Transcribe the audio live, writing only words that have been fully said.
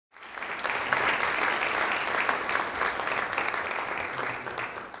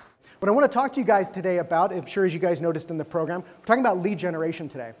What I want to talk to you guys today about, I'm sure as you guys noticed in the program, we're talking about lead generation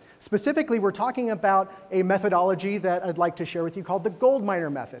today. Specifically, we're talking about a methodology that I'd like to share with you called the gold miner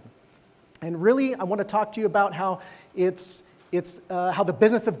method. And really, I want to talk to you about how how the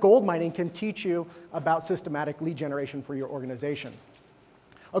business of gold mining can teach you about systematic lead generation for your organization.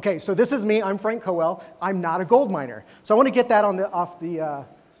 Okay, so this is me. I'm Frank Coel. I'm not a gold miner. So I want to get that on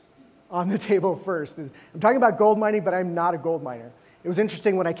the table first. I'm talking about gold mining, but I'm not a gold miner. It was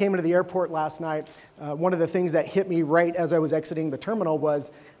interesting when I came into the airport last night, one of the things that hit me right as I was exiting the terminal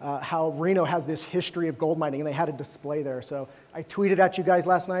was how Reno has this history of gold mining, and they had a display there. So I tweeted at you guys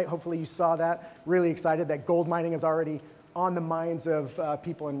last night. Hopefully you saw that. Really excited that gold mining is already on the minds of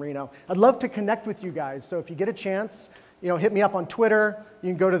people in Reno. I'd love to connect with you guys. So if you get a chance, hit me up on Twitter. You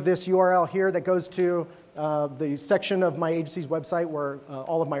can go to this URL here that goes to the section of my agency's website where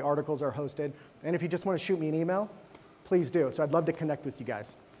all of my articles are hosted. And if you just want to shoot me an email, please do. So I'd love to connect with you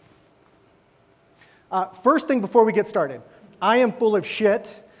guys. First thing before we get started, I am full of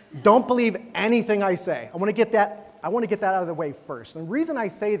shit. Don't believe anything I say. I want to get that out of the way first. And the reason I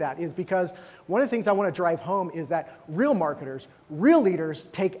say that is because one of the things I want to drive home is that real marketers, real leaders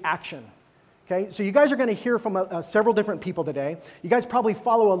take action. Okay? So you guys are going to hear from several different people today. You guys probably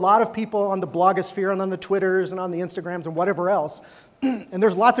follow a lot of people on the blogosphere and on the Twitters and on the Instagrams and whatever else. And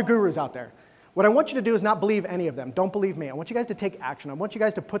there's lots of gurus out there. What I want you to do is not believe any of them. Don't believe me. I want you guys to take action. I want you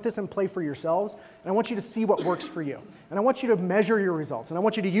guys to put this in play for yourselves, and I want you to see what works for you. And I want you to measure your results, and I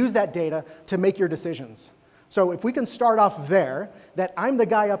want you to use that data to make your decisions. So if we can start off there, that I'm the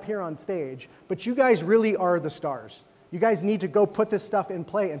guy up here on stage, but you guys really are the stars. You guys need to go put this stuff in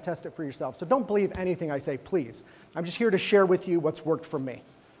play and test it for yourself. So don't believe anything I say, please. I'm just here to share with you what's worked for me.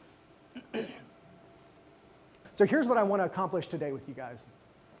 So here's what I want to accomplish today with you guys.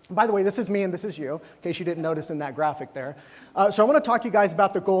 By the way, this is me and this is you, in case you didn't notice in that graphic there. So I want to talk to you guys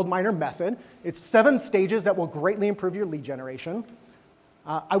about the gold miner method. It's 7 stages that will greatly improve your lead generation.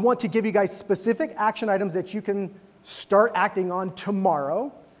 I want to give you guys specific action items that you can start acting on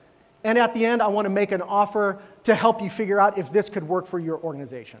tomorrow. And at the end, I want to make an offer to help you figure out if this could work for your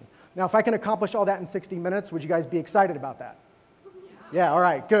organization. Now, if I can accomplish all that in 60 minutes, would you guys be excited about that? Yeah, all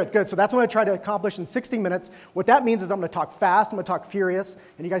right, good, good. So that's what I try to accomplish in 60 minutes. What that means is I'm going to talk fast, I'm going to talk furious,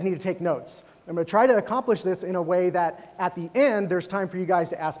 and you guys need to take notes. I'm going to try to accomplish this in a way that at the end, there's time for you guys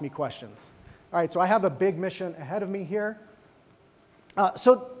to ask me questions. All right, so I have a big mission ahead of me here.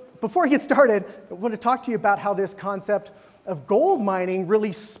 So before I get started, I want to talk to you about how this concept of gold mining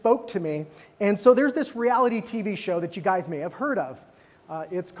really spoke to me. And so there's this reality TV show that you guys may have heard of.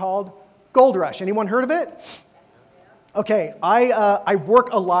 It's called Gold Rush. Anyone heard of it? Okay, I work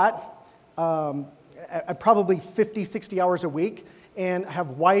a lot, probably 50, 60 hours a week, and I have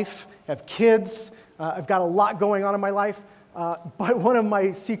a wife, have kids, I've got a lot going on in my life, but one of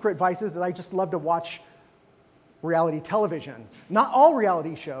my secret vices is I just love to watch reality television. Not all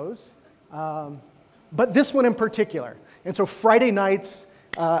reality shows, but this one in particular. And so Friday nights,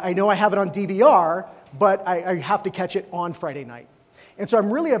 I know I have it on DVR, but I have to catch it on Friday night. And so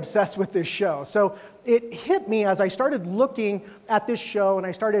I'm really obsessed with this show. So it hit me as I started looking at this show and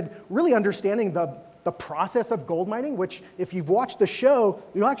I started really understanding the process of gold mining, which if you've watched the show,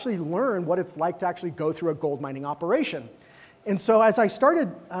 you'll actually learn what it's like to actually go through a gold mining operation. And so as I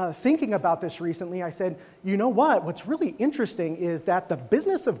started thinking about this recently, I said, you know what? What's really interesting is that the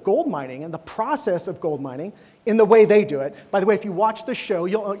business of gold mining and the process of gold mining in the way they do it. By the way, if you watch the show,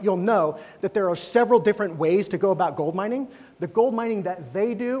 you'll know that there are several different ways to go about gold mining. The gold mining that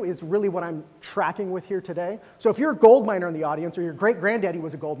they do is really what I'm tracking with here today. So if you're a gold miner in the audience or your great-granddaddy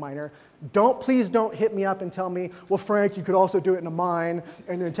was a gold miner, please don't hit me up and tell me, well, Frank, you could also do it in a mine.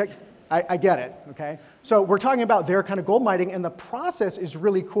 And I get it, okay? So we're talking about their kind of gold mining, and the process is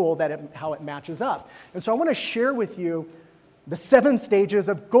really cool how it matches up. And so I want to share with you the 7 stages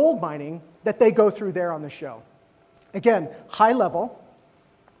of gold mining that they go through there on the show. Again, high level.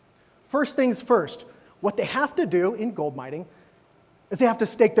 First things first, what they have to do in gold mining is they have to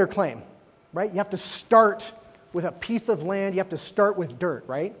stake their claim, right? You have to start with a piece of land. You have to start with dirt,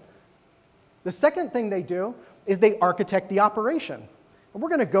 right? The second thing they do is they architect the operation. And we're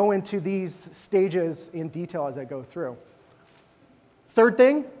going to go into these stages in detail as I go through. Third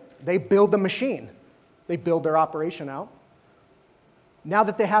thing, they build the machine. They build their operation out. Now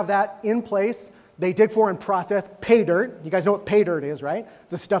that they have that in place, they dig for and process pay dirt. You guys know what pay dirt is, right?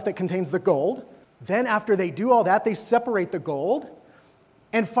 It's the stuff that contains the gold. Then after they do all that, they separate the gold.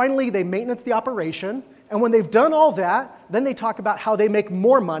 And finally, they maintenance the operation. And when they've done all that, then they talk about how they make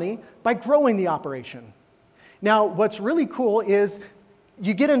more money by growing the operation. Now, what's really cool is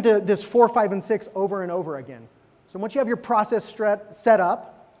you get into this 4, 5, and 6 over and over again. So once you have your process set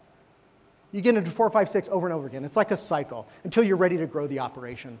up, You get into 4, 5, 6 over and over again. It's like a cycle until you're ready to grow the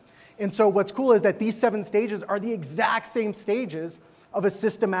operation. And so what's cool is that these 7 stages are the exact same stages of a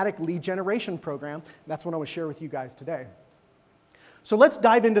systematic lead generation program. That's what I want to share with you guys today. So let's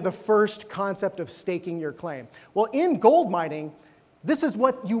dive into the first concept of staking your claim. Well, in gold mining, this is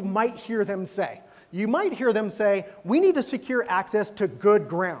what you might hear them say. You might hear them say, we need to secure access to good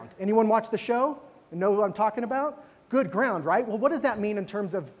ground. Anyone watch the show and know what I'm talking about? Good ground, right? Well, what does that mean in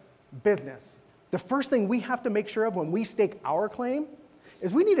terms of business? The first thing we have to make sure of when we stake our claim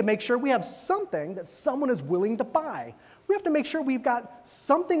is we need to make sure we have something that someone is willing to buy. We have to make sure we've got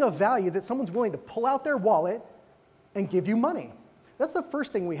something of value that someone's willing to pull out their wallet and give you money. That's the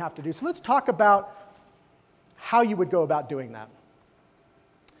first thing we have to do. So let's talk about how you would go about doing that.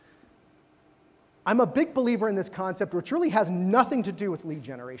 I'm a big believer in this concept, which really has nothing to do with lead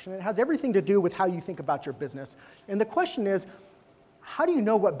generation. It has everything to do with how you think about your business. And the question is, how do you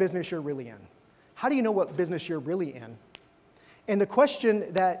know what business you're really in? How do you know what business you're really in? And the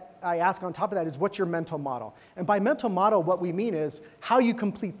question that I ask on top of that is, what's your mental model? And by mental model, what we mean is how you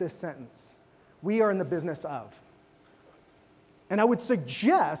complete this sentence. We are in the business of. And I would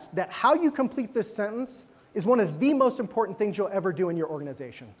suggest that how you complete this sentence is one of the most important things you'll ever do in your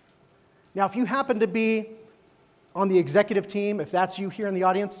organization. Now, if you happen to be on the executive team, if that's you here in the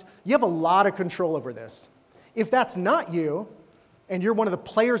audience, you have a lot of control over this. If that's not you, and you're one of the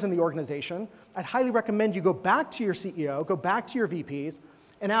players in the organization, I'd highly recommend you go back to your CEO, go back to your VPs,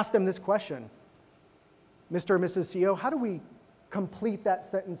 and ask them this question. Mr. or Mrs. CEO, how do we complete that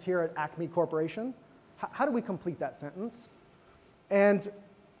sentence here at Acme Corporation? How do we complete that sentence? And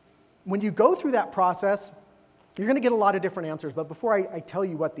when you go through that process, you're going to get a lot of different answers. But before I tell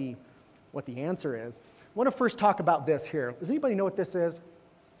you what the answer is, I want to first talk about this here. Does anybody know what this is?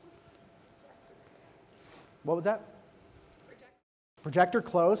 What was that? Projector,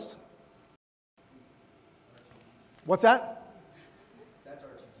 close. What's that? That's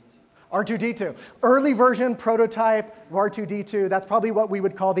R2D2. R2D2. Early version prototype of R2D2. That's probably what we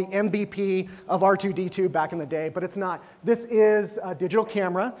would call the MVP of R2D2 back in the day, but it's not. This is a digital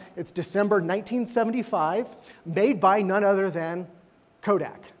camera. It's December 1975, made by none other than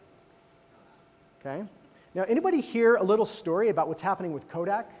Kodak. Okay? Now, anybody hear a little story about what's happening with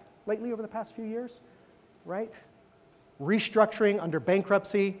Kodak lately over the past few years? Right? Restructuring under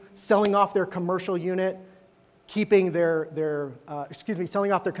bankruptcy, selling off their commercial unit, keeping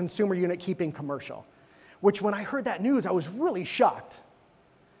selling off their consumer unit, keeping commercial. Which when I heard that news, I was really shocked.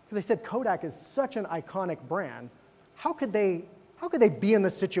 Because I said Kodak is such an iconic brand. How could they be in the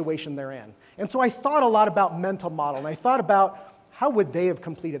situation they're in? And so I thought a lot about mental model, and I thought about how would they have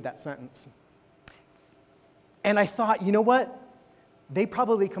completed that sentence. And I thought, you know what? They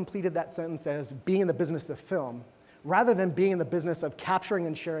probably completed that sentence as being in the business of film, rather than being in the business of capturing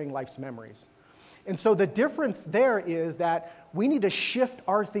and sharing life's memories. And so the difference there is that we need to shift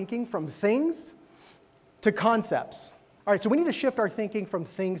our thinking from things to concepts. All right, so we need to shift our thinking from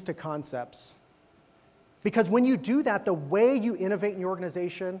things to concepts. Because when you do that, the way you innovate in your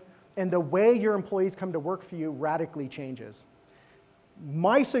organization and the way your employees come to work for you radically changes.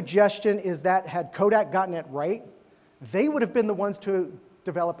 My suggestion is that had Kodak gotten it right, they would have been the ones to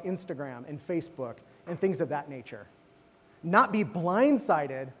develop Instagram and Facebook and things of that nature. Not be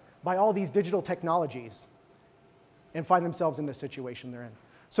blindsided by all these digital technologies and find themselves in the situation they're in.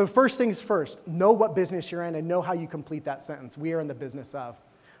 So first things first, know what business you're in and know how you complete that sentence. We are in the business of.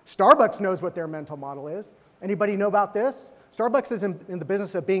 Starbucks knows what their mental model is. Anybody know about this? Starbucks is in the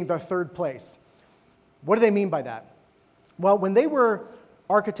business of being the third place. What do they mean by that? Well, when they were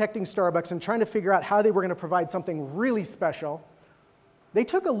architecting Starbucks and trying to figure out how they were going to provide something really special, they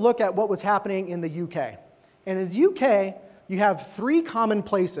took a look at what was happening in the UK. And in the UK, you have 3 common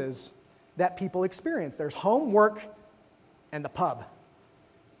places that people experience. There's home, work, and the pub.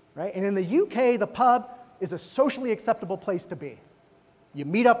 Right? And in the UK, the pub is a socially acceptable place to be. You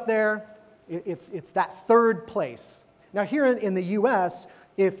meet up there. It's that third place. Now here in the US,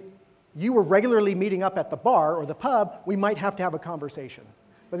 if you were regularly meeting up at the bar or the pub, we might have to have a conversation.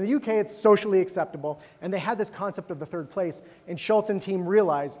 But in the UK, it's socially acceptable, and they had this concept of the third place, and Schultz and team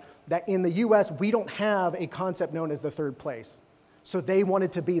realized that in the US, we don't have a concept known as the third place. So they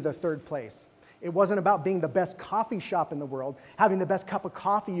wanted to be the third place. It wasn't about being the best coffee shop in the world, having the best cup of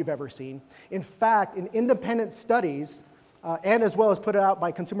coffee you've ever seen. In fact, in independent studies, and as well as put out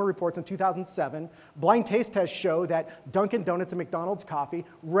by Consumer Reports in 2007, blind taste tests show that Dunkin' Donuts and McDonald's coffee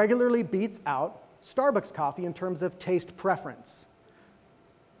regularly beats out Starbucks coffee in terms of taste preference.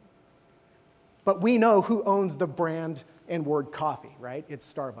 But we know who owns the brand and word coffee, right?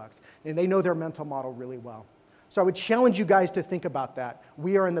 It's Starbucks. And they know their mental model really well. So I would challenge you guys to think about that.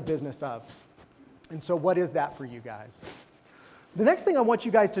 We are in the business of. And so what is that for you guys? The next thing I want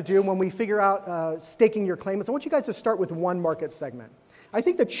you guys to do when we figure out staking your claim is I want you guys to start with one market segment. I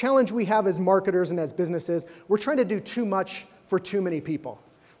think the challenge we have as marketers and as businesses, we're trying to do too much for too many people.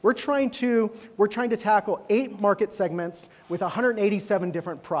 We're trying to tackle 8 market segments with 187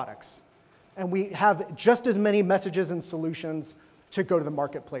 different products. And we have just as many messages and solutions to go to the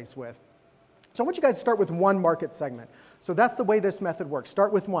marketplace with. So I want you guys to start with one market segment. So that's the way this method works.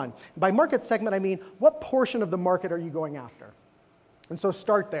 Start with one. By market segment, I mean, what portion of the market are you going after? And so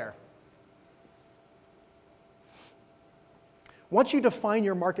start there. Once you define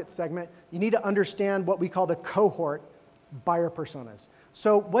your market segment, you need to understand what we call the cohort buyer personas.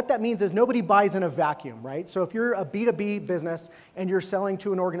 So what that means is nobody buys in a vacuum, right? So if you're a B2B business and you're selling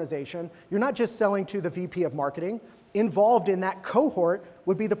to an organization, you're not just selling to the VP of marketing. Involved in that cohort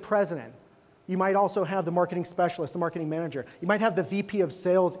would be the president. You might also have the marketing specialist, the marketing manager. You might have the VP of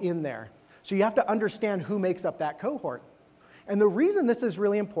sales in there. So you have to understand who makes up that cohort. And the reason this is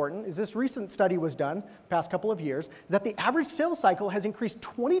really important is this recent study was done the past couple of years, is that the average sales cycle has increased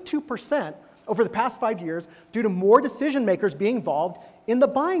 22% over the past 5 years due to more decision makers being involved in the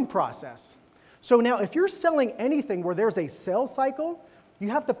buying process. So now if you're selling anything where there's a sales cycle, you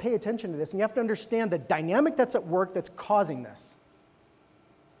have to pay attention to this and you have to understand the dynamic that's at work that's causing this.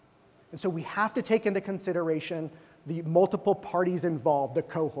 And so we have to take into consideration the multiple parties involved, the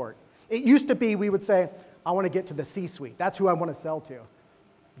cohort. It used to be we would say, I want to get to the C-suite. That's who I want to sell to.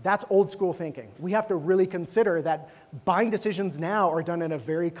 That's old school thinking. We have to really consider that buying decisions now are done in a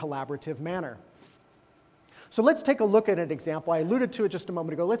very collaborative manner. So let's take a look at an example. I alluded to it just a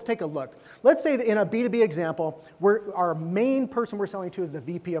moment ago. Let's take a look. Let's say that in a B2B example, our main person we're selling to is the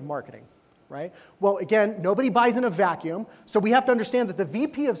VP of marketing, right? Well, again, nobody buys in a vacuum, so we have to understand that the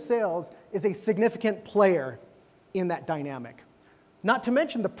VP of sales is a significant player in that dynamic. Not to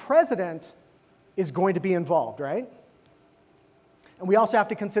mention the president is going to be involved, right? And we also have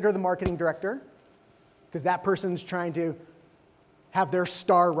to consider the marketing director, because that person's trying to have their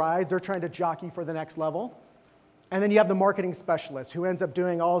star rise. They're trying to jockey for the next level. And then you have the marketing specialist, who ends up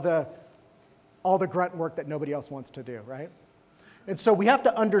doing all the grunt work that nobody else wants to do, right? And so we have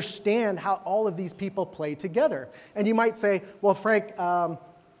to understand how all of these people play together. And you might say, well, Frank,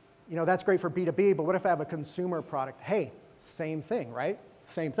 that's great for B2B, but what if I have a consumer product? Hey, same thing, right?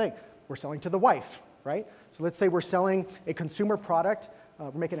 Same thing. We're selling to the wife, right? So let's say we're selling a consumer product.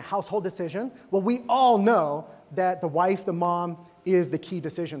 We're making a household decision. Well, we all know that the wife, the mom, is the key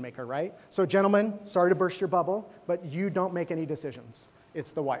decision maker, right? So gentlemen, sorry to burst your bubble, but you don't make any decisions.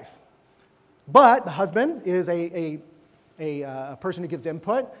 It's the wife. But the husband is a person who gives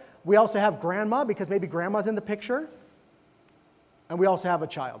input. We also have grandma, because maybe grandma's in the picture. And we also have a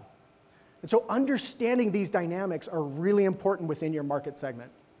child. And so understanding these dynamics are really important within your market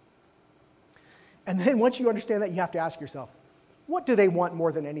segment. And then once you understand that, you have to ask yourself, what do they want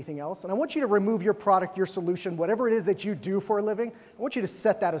more than anything else? And I want you to remove your product, your solution, whatever it is that you do for a living. I want you to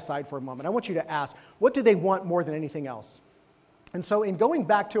set that aside for a moment. I want you to ask, what do they want more than anything else? And so in going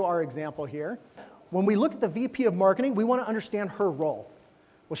back to our example here, when we look at the VP of marketing, we want to understand her role.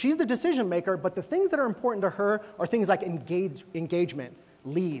 Well, she's the decision maker, but the things that are important to her are things like engagement,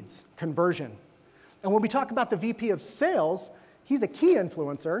 leads, conversion. And when we talk about the VP of sales, he's a key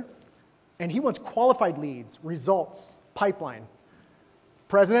influencer, and he wants qualified leads, results, pipeline.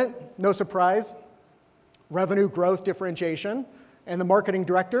 President, no surprise, revenue growth differentiation. And the marketing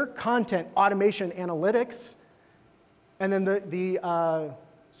director, content, automation, analytics. And then the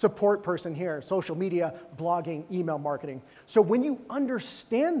support person here, social media, blogging, email marketing. So when you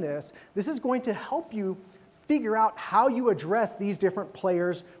understand this, this is going to help you figure out how you address these different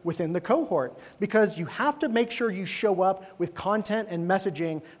players within the cohort, because you have to make sure you show up with content and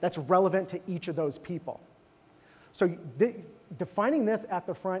messaging that's relevant to each of those people. So defining this at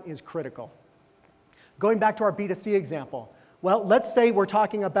the front is critical. Going back to our B2C example, well, let's say we're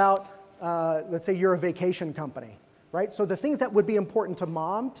talking about, let's say you're a vacation company, right? So the things that would be important to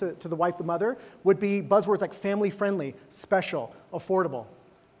mom, to the wife, the mother, would be buzzwords like family-friendly, special, affordable.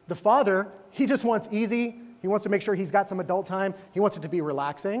 The father, he just wants easy. He wants to make sure he's got some adult time. He wants it to be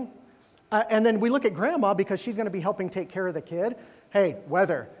relaxing. And then we look at grandma, because she's going to be helping take care of the kid. Hey,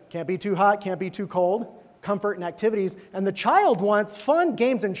 weather, can't be too hot, can't be too cold, comfort and activities. And the child wants fun,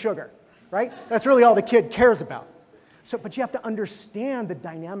 games, and sugar, right? That's really all the kid cares about. So, but you have to understand the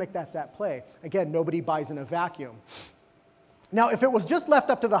dynamic that's at play. Again, nobody buys in a vacuum. Now, if it was just left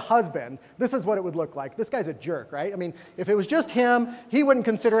up to the husband, this is what it would look like. This guy's a jerk, right? I mean, if it was just him, he wouldn't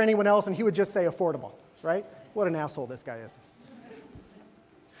consider anyone else, and he would just say affordable, right? What an asshole this guy is.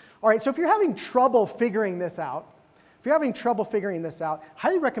 All right, so if you're having trouble figuring this out,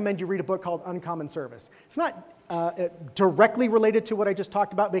 highly recommend you read a book called Uncommon Service. It's not directly related to what I just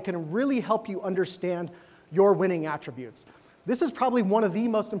talked about, but it can really help you understand your winning attributes. This is probably one of the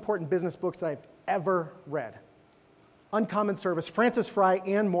most important business books that I've ever read. Uncommon Service, Francis Fry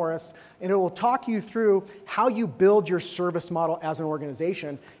and Morris, and it will talk you through how you build your service model as an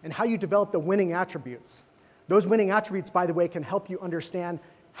organization and how you develop the winning attributes. Those winning attributes, by the way, can help you understand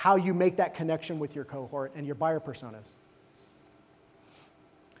how you make that connection with your cohort and your buyer personas.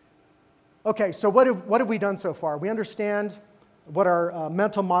 Okay, so what have we done so far? We understand what our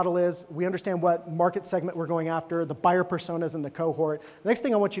mental model is. We understand what market segment we're going after, the buyer personas and the cohort. The next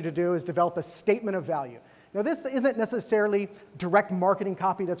thing I want you to do is develop a statement of value. Now, this isn't necessarily direct marketing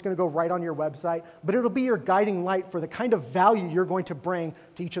copy that's going to go right on your website, but it'll be your guiding light for the kind of value you're going to bring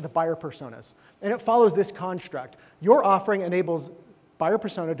to each of the buyer personas. And it follows this construct. Your offering enables buyer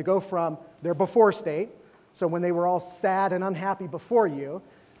persona to go from their before state, so when they were all sad and unhappy before you,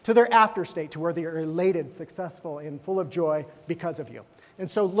 to their after state, to where they are elated, successful, and full of joy because of you. And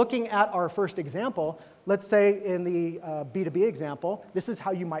so looking at our first example, let's say in the B2B example, this is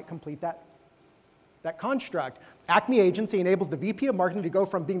how you might complete that construct. Acme Agency enables the VP of Marketing to go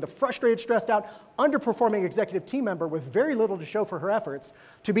from being the frustrated, stressed out, underperforming executive team member with very little to show for her efforts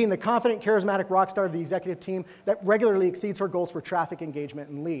to being the confident, charismatic rock star of the executive team that regularly exceeds her goals for traffic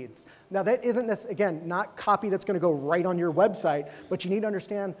engagement and leads. Now that isn't, again, not copy that's going to go right on your website, but you need to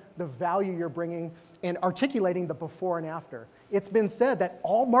understand the value you're bringing and articulating the before and after. It's been said that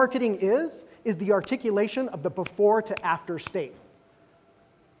all marketing is the articulation of the before to after state.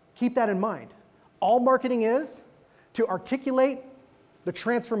 Keep that in mind. All marketing is to articulate the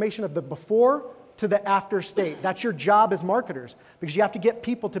transformation of the before to the after state. That's your job as marketers, because you have to get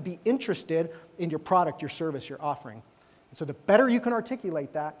people to be interested in your product, your service, your offering. And so the better you can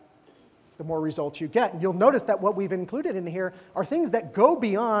articulate that, the more results you get. And you'll notice that what we've included in here are things that go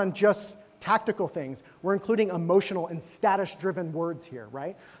beyond just tactical things. We're including emotional and status-driven words here,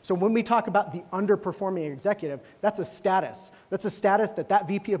 right? So when we talk about the underperforming executive, that's a status. That's a status that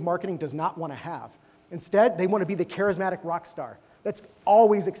VP of marketing does not want to have. Instead, they want to be the charismatic rock star that's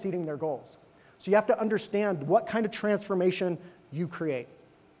always exceeding their goals. So you have to understand what kind of transformation you create.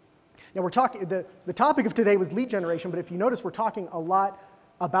 Now we're talking, the topic of today was lead generation, but if you notice, we're talking a lot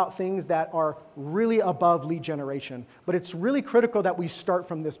about things that are really above lead generation. But it's really critical that we start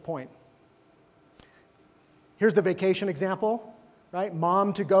from this point. Here's the vacation example, right?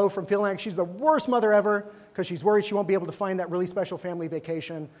 Mom to go from feeling like she's the worst mother ever because she's worried she won't be able to find that really special family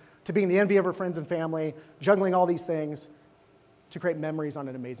vacation, to being the envy of her friends and family, juggling all these things to create memories on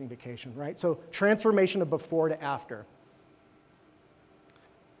an amazing vacation, right? So transformation of before to after.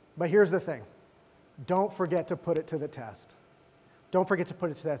 But here's the thing. Don't forget to put it to the test. Don't forget to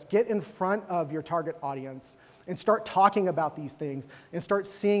put it to the test. Get in front of your target audience and start talking about these things and start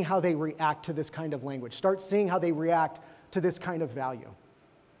seeing how they react to this kind of language. Start seeing how they react to this kind of value.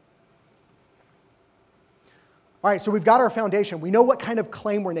 All right, so we've got our foundation. We know what kind of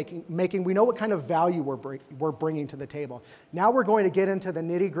claim we're making. We know what kind of value we're bringing to the table. Now we're going to get into the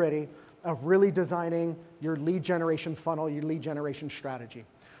nitty-gritty of really designing your lead generation funnel, your lead generation strategy.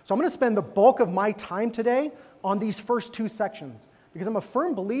 So I'm going to spend the bulk of my time today on these first two sections, because I'm a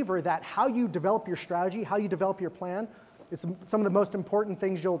firm believer that how you develop your strategy, how you develop your plan, it's some of the most important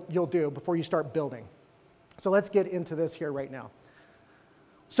things you'll do before you start building. So let's get into this here right now.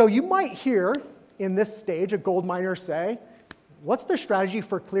 So you might hear in this stage a gold miner say, what's the strategy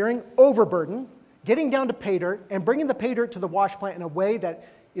for clearing overburden, getting down to pay dirt, and bringing the pay dirt to the wash plant in a way that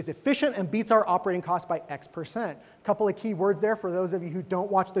is efficient and beats our operating costs by X%. A couple of key words there for those of you who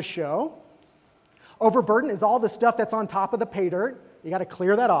don't watch the show. Overburden is all the stuff that's on top of the pay dirt. You got to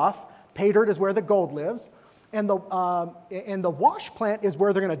clear that off. Pay dirt is where the gold lives. And the wash plant is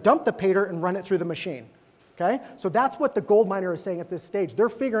where they're going to dump the pay dirt and run it through the machine. Okay? So that's what the gold miner is saying at this stage. They're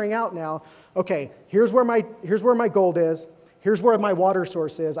figuring out now, okay, here's where my gold is. Here's where my water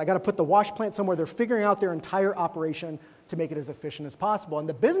source is. I got to put the wash plant somewhere. They're figuring out their entire operation to make it as efficient as possible. And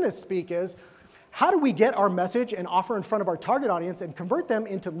the business speak is, how do we get our message and offer in front of our target audience and convert them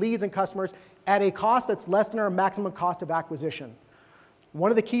into leads and customers at a cost that's less than our maximum cost of acquisition? One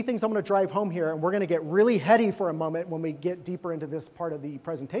of the key things I'm going to drive home here, and we're going to get really heady for a moment when we get deeper into this part of the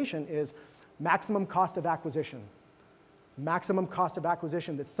presentation, is maximum cost of acquisition. Maximum cost of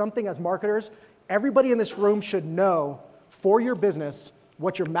acquisition. That's something as marketers, everybody in this room should know for your business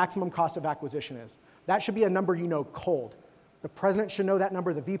what your maximum cost of acquisition is. That should be a number you know cold. The president should know that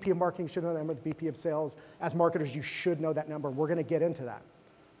number. The VP of marketing should know that number. The VP of sales. As marketers, you should know that number. We're going to get into that.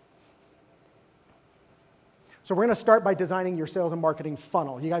 So we're going to start by designing your sales and marketing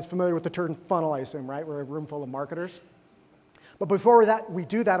funnel. You guys familiar with the term funnel, I assume, right? We're a room full of marketers. But before we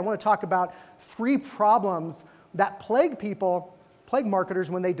do that, I want to talk about 3 problems that plague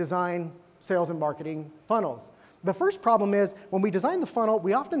marketers when they design sales and marketing funnels. The first problem is when we design the funnel,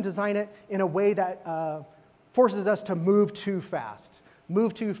 we often design it in a way that forces us to move too fast.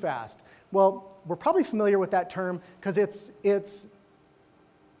 Move too fast. Well, we're probably familiar with that term because it's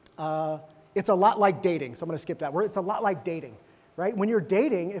a lot like dating. So I'm going to skip that. It's a lot like dating, right? When you're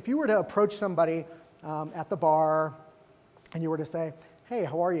dating, if you were to approach somebody at the bar and you were to say, hey,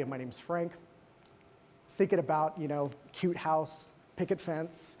 how are you? My name's Frank. Thinking about, cute house, picket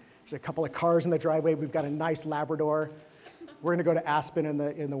fence. There's a couple of cars in the driveway. We've got a nice Labrador. We're going to go to Aspen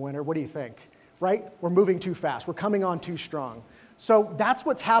in the winter. What do you think? Right? We're moving too fast. We're coming on too strong. So that's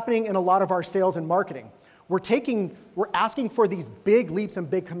what's happening in a lot of our sales and marketing. We're asking for these big leaps and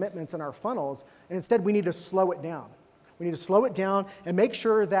big commitments in our funnels, and instead we need to slow it down. We need to slow it down and make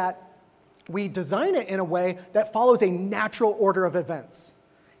sure that we design it in a way that follows a natural order of events.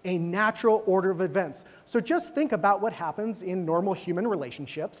 A natural order of events. So just think about what happens in normal human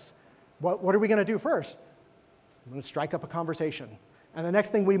relationships. What are we going to do first? I'm going to strike up a conversation. And the next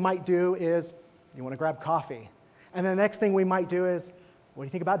thing we might do is, you want to grab coffee. And the next thing we might do is, what do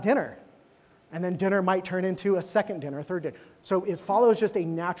you think about dinner? And then dinner might turn into a second dinner, a third dinner. So it follows just a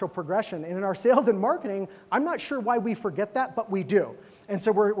natural progression. And in our sales and marketing, I'm not sure why we forget that, but we do. And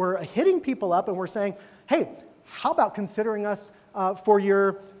so we're hitting people up and we're saying, hey, how about considering us for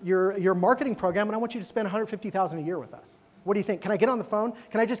your marketing program, and I want you to spend $150,000 a year with us. What do you think? Can I get on the phone?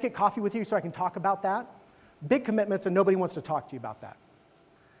 Can I just get coffee with you so I can talk about that? Big commitments, and nobody wants to talk to you about that.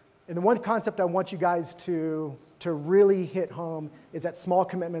 And the one concept I want you guys to really hit home is that small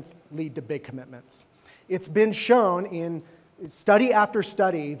commitments lead to big commitments. It's been shown in study after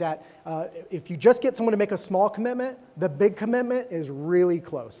study that if you just get someone to make a small commitment, the big commitment is really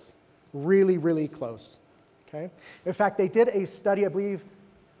close. Really, really close. Okay? In fact, they did a study, I believe,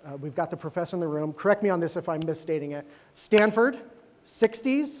 we've got the professor in the room, correct me on this if I'm misstating it, Stanford,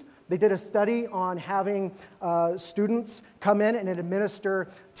 60s, they did a study on having students come in and administer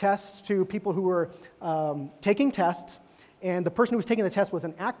tests to people who were taking tests, and the person who was taking the test was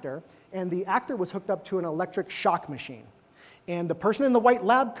an actor, and the actor was hooked up to an electric shock machine. And the person in the white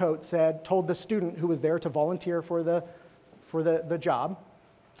lab coat told the student who was there to volunteer for the job,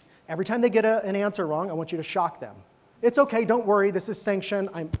 every time they get an answer wrong, I want you to shock them. It's okay, don't worry, this is sanctioned,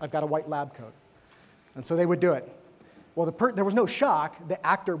 I've got a white lab coat. And so they would do it. Well, there was no shock, the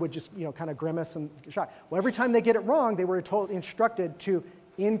actor would just kind of grimace and shock. Well, every time they get it wrong, they were instructed to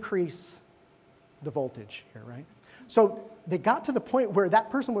increase the voltage here, right? So they got to the point where that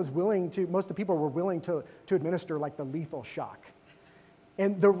person was most of the people were willing to administer like the lethal shock.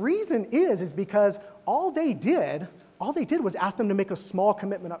 And the reason is because all they did was ask them to make a small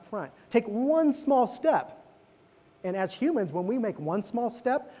commitment up front. Take one small step. And as humans, when we make one small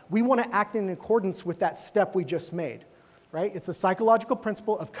step, we want to act in accordance with that step we just made, right? It's a psychological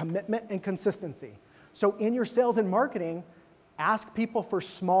principle of commitment and consistency. So in your sales and marketing, ask people for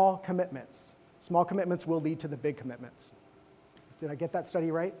small commitments. Small commitments will lead to the big commitments. Did I get that study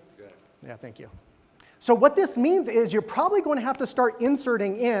right? Good. Yeah, thank you. So what this means is you're probably going to have to start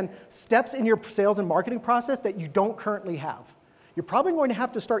inserting in steps in your sales and marketing process that you don't currently have. You're probably going to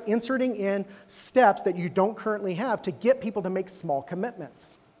have to start inserting in steps that you don't currently have to get people to make small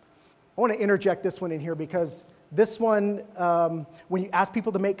commitments. I want to interject this one in here because this one, when you ask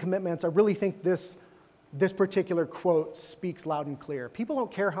people to make commitments, I really think this particular quote speaks loud and clear. People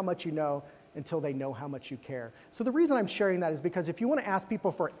don't care how much you know until they know how much you care. So the reason I'm sharing that is because if you want to ask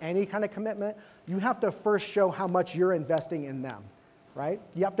people for any kind of commitment, you have to first show how much you're investing in them, right?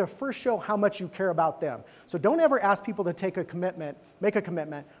 You have to first show how much you care about them. So don't ever ask people to make a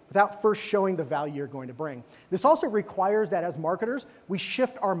commitment, without first showing the value you're going to bring. This also requires that as marketers, we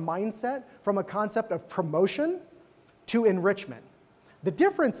shift our mindset from a concept of promotion to enrichment. The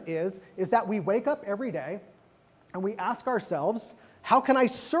difference is that we wake up every day and we ask ourselves, how can I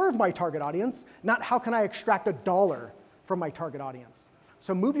serve my target audience, not how can I extract $1 from my target audience?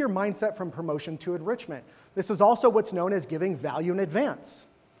 So move your mindset from promotion to enrichment. This is also what's known as giving value in advance.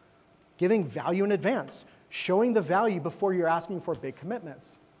 Giving value in advance, showing the value before you're asking for big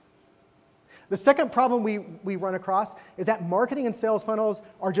commitments. The second problem we run across is that marketing and sales funnels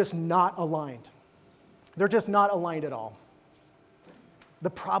are just not aligned. They're just not aligned at all. The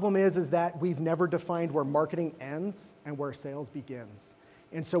problem is that we've never defined where marketing ends and where sales begins.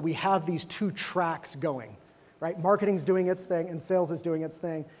 And so we have these two tracks going. right? Marketing's doing its thing and sales is doing its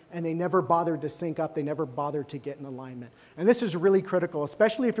thing, and they never bothered to sync up. They never bothered to get in alignment. And this is really critical,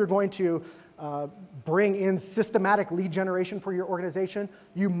 especially if you're going to bring in systematic lead generation for your organization.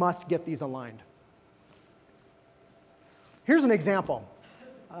 You must get these aligned. Here's an example.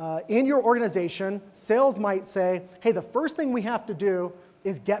 In your organization, sales might say, hey, the first thing we have to do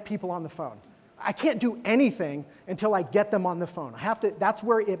is get people on the phone. I can't do anything until I get them on the phone. That's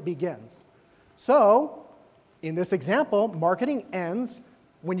where it begins. So, in this example, marketing ends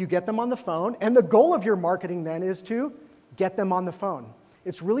when you get them on the phone, and the goal of your marketing then is to get them on the phone.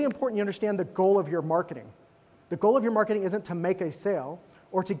 It's really important you understand the goal of your marketing. The goal of your marketing isn't to make a sale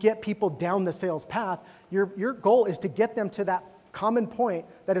or to get people down the sales path. Your goal is to get them to that common point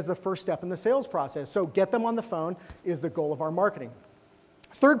that is the first step in the sales process. So get them on the phone is the goal of our marketing.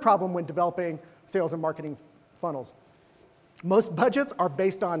 Third problem when developing sales and marketing funnels. Most budgets are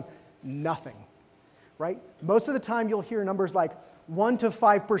based on nothing, right? Most of the time you'll hear numbers like 1 to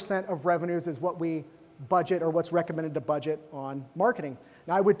 5% of revenues is what we budget or what's recommended to budget on marketing.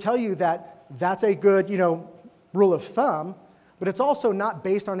 Now I would tell you that that's a good, rule of thumb, but it's also not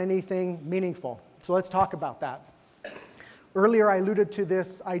based on anything meaningful. So let's talk about that. Earlier I alluded to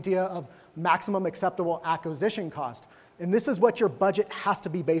this idea of maximum acceptable acquisition cost. And this is what your budget has to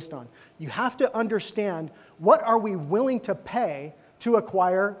be based on. You have to understand what are we willing to pay to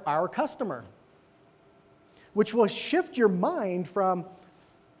acquire our customer, which will shift your mind from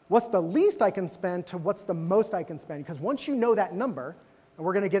what's the least I can spend to what's the most I can spend. Because once you know that number, and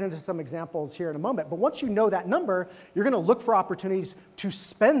we're going to get into some examples here in a moment, but once you know that number, you're going to look for opportunities to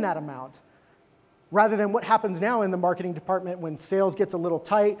spend that amount rather than what happens now in the marketing department when sales gets a little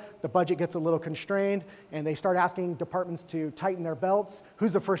tight, the budget gets a little constrained, and they start asking departments to tighten their belts.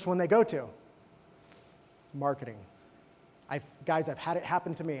 Who's the first one they go to? Marketing. Guys, I've had it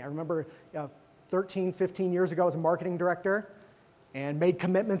happen to me. I remember 13, 15 years ago, I was a marketing director and made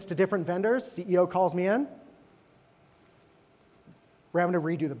commitments to different vendors. CEO calls me in. We're having to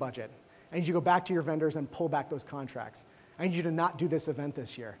redo the budget. I need you to go back to your vendors and pull back those contracts. I need you to not do this event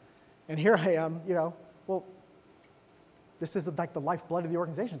this year. And here I am, well, this is like the lifeblood of the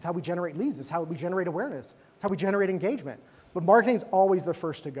organization. It's how we generate leads. It's how we generate awareness. It's how we generate engagement. But marketing is always the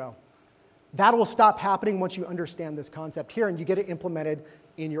first to go. That will stop happening once you understand this concept here and you get it implemented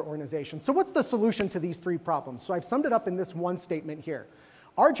in your organization. So what's the solution to these three problems? So I've summed it up in this one statement here.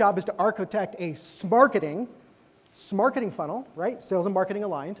 Our job is to architect a smarketing funnel, right? Sales and marketing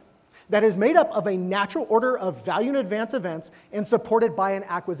aligned, that is made up of a natural order of value in advance events and supported by an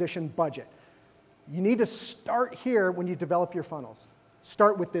acquisition budget. You need to start here when you develop your funnels.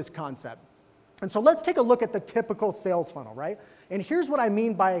 Start with this concept. And so let's take a look at the typical sales funnel, right? And here's what I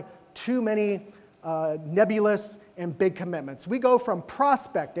mean by too many nebulous and big commitments. We go from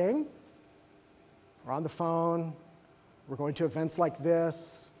prospecting, we're on the phone, we're going to events like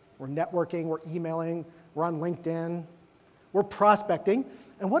this, we're networking, we're emailing, we're on LinkedIn, we're prospecting.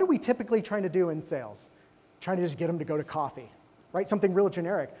 And what are we typically trying to do in sales? Trying to just get them to go to coffee, right? Something real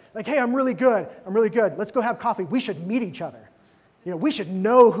generic. Like, hey, I'm really good. Let's go have coffee. We should meet each other. We should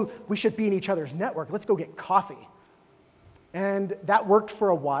know who, we should be in each other's network. Let's go get coffee. And that worked for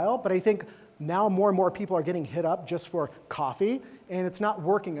a while, but I think now more and more people are getting hit up just for coffee, and it's not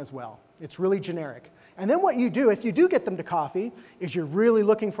working as well. It's really generic. And then what you do, if you do get them to coffee, is you're really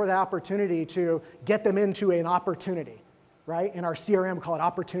looking for the opportunity to get them into an opportunity. Right? In our CRM, we call it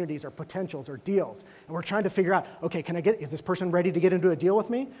opportunities or potentials or deals. And we're trying to figure out, okay, is this person ready to get into a deal with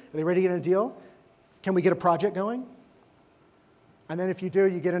me? Are they ready to get in a deal? Can we get a project going? And then if you do,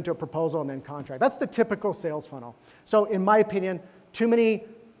 you get into a proposal and then contract. That's the typical sales funnel. So in my opinion, too many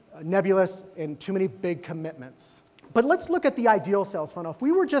nebulous and too many big commitments. But let's look at the ideal sales funnel. If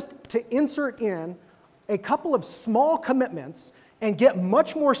we were just to insert in a couple of small commitments and get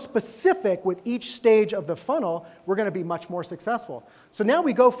much more specific with each stage of the funnel, we're going to be much more successful. So now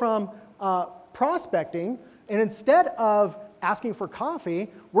we go from prospecting, and instead of asking for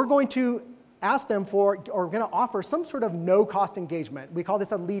coffee, we're going to ask them for, or we're going to offer some sort of no-cost engagement. We call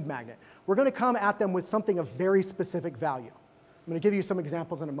this a lead magnet. We're going to come at them with something of very specific value. I'm going to give you some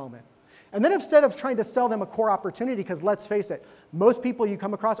examples in a moment. And then instead of trying to sell them a core opportunity, because let's face it, most people you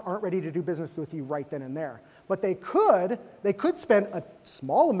come across aren't ready to do business with you right then and there. But they could spend a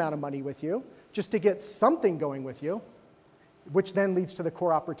small amount of money with you just to get something going with you, which then leads to the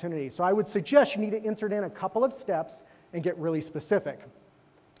core opportunity. So I would suggest you need to insert in a couple of steps and get really specific.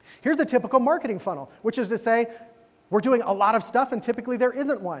 Here's the typical marketing funnel, which is to say, we're doing a lot of stuff, and typically there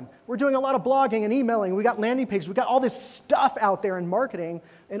isn't one. We're doing a lot of blogging and emailing. We got landing pages. We got all this stuff out there in marketing,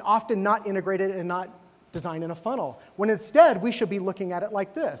 and often not integrated and not designing a funnel. When instead, we should be looking at it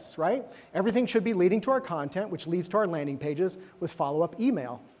like this, right? Everything should be leading to our content, which leads to our landing pages with follow-up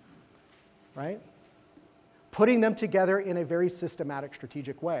email, right? Putting them together in a very systematic,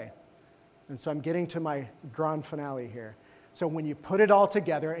 strategic way. And so I'm getting to my grand finale here. So when you put it all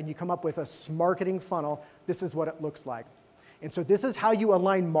together and you come up with a marketing funnel, this is what it looks like. And so this is how you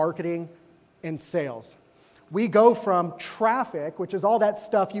align marketing and sales. We go from traffic, which is all that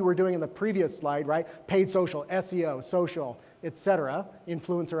stuff you were doing in the previous slide, right? Paid social, SEO, social, et cetera,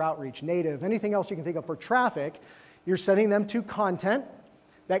 influencer outreach, native, anything else you can think of for traffic. You're sending them to content.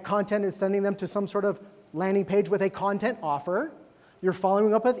 That content is sending them to some sort of landing page with a content offer. You're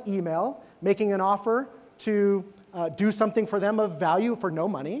following up with email, making an offer to do something for them of value for no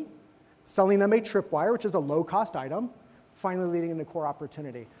money, selling them a tripwire, which is a low-cost item, finally leading into core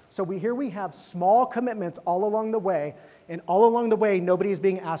opportunity. So here we have small commitments all along the way, and all along the way, nobody is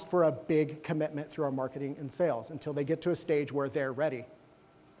being asked for a big commitment through our marketing and sales until they get to a stage where they're ready.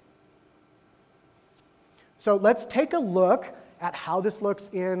 So let's take a look at how this looks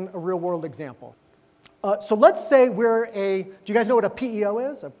in a real-world example. So let's say do you guys know what a PEO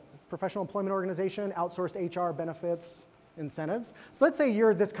is? A professional employment organization, outsourced HR, benefits, incentives. So let's say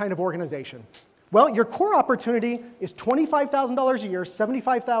you're this kind of organization. Well, your core opportunity is $25,000 a year,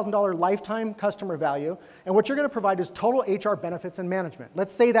 $75,000 lifetime customer value, and what you're going to provide is total HR benefits and management.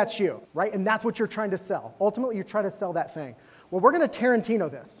 Let's say that's you, right? And that's what you're trying to sell. Ultimately, you're trying to sell that thing. Well, we're going to Tarantino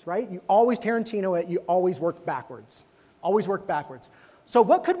this, right? You always Tarantino it. You always work backwards. Always work backwards. So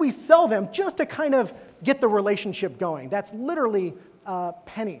what could we sell them just to kind of get the relationship going? That's literally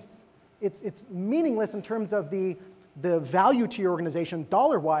pennies. It's meaningless in terms of the value to your organization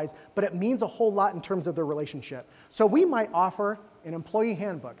dollar-wise, but it means a whole lot in terms of the relationship. So we might offer an employee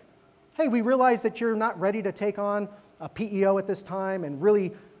handbook. Hey, we realize that you're not ready to take on a PEO at this time and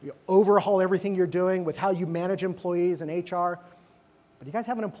really overhaul everything you're doing with how you manage employees and HR. But do you guys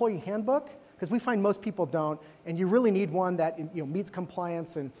have an employee handbook? Because we find most people don't, and you really need one that meets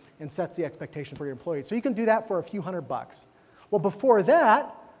compliance and sets the expectation for your employees. So you can do that for a few $100. Well, before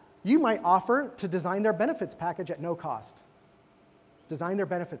that, you might offer to design their benefits package at no cost. Design their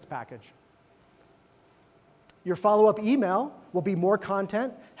benefits package. Your follow-up email will be more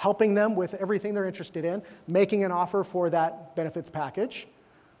content, helping them with everything they're interested in, making an offer for that benefits package.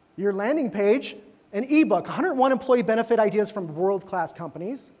 Your landing page, an ebook, 101 employee benefit ideas from world-class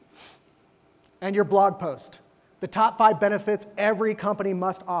companies. And your blog post, the top 5 benefits every company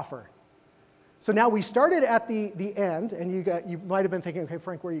must offer. So now we started at the end, and you might have been thinking, okay,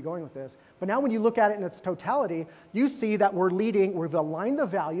 Frank, where are you going with this? But now when you look at it in its totality, you see that we've aligned the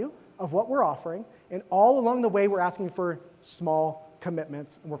value of what we're offering, and all along the way we're asking for small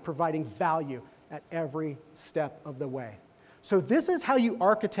commitments, and we're providing value at every step of the way. So this is how you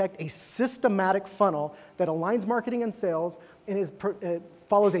architect a systematic funnel that aligns marketing and sales and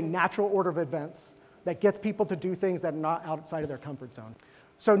follows a natural order of events that gets people to do things that are not outside of their comfort zone.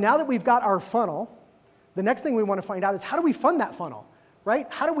 So now that we've got our funnel, the next thing we want to find out is how do we fund that funnel, right?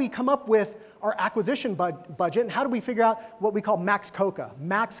 How do we come up with our acquisition budget, and how do we figure out what we call max COCA,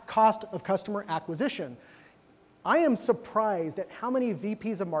 max cost of customer acquisition? I am surprised at how many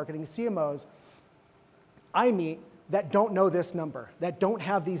VPs of marketing, CMOs, I meet that don't know this number, that don't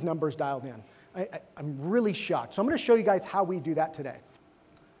have these numbers dialed in. I'm really shocked. So I'm going to show you guys how we do that today.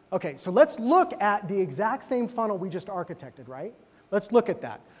 Okay, so let's look at the exact same funnel we just architected, right? Let's look at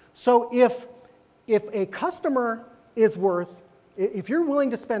that. So if a customer is if you're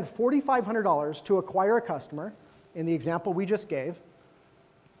willing to spend $4,500 to acquire a customer, in the example we just gave,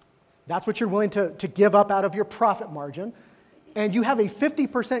 that's what you're willing to give up out of your profit margin, and you have a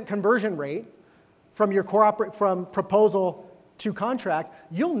 50% conversion rate from your from proposal to contract,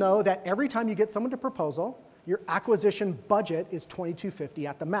 you'll know that every time you get someone to proposal, your acquisition budget is $2,250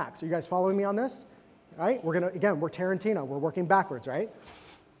 at the max. Are you guys following me on this? Right? We're Tarantino. We're working backwards, right?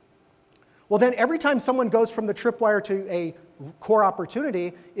 Well, then every time someone goes from the tripwire to a core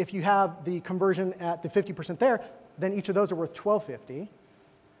opportunity, if you have the conversion at the 50% there, then each of those are worth $1,250.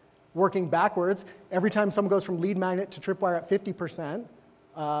 Working backwards, every time someone goes from lead magnet to tripwire at 50%,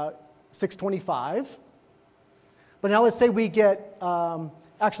 $625. But now let's say we get,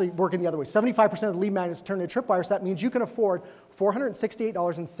 actually working the other way, 75% of the lead magnets turn into tripwire, so that means you can afford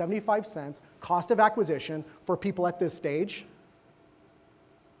 $468.75 cost of acquisition for people at this stage.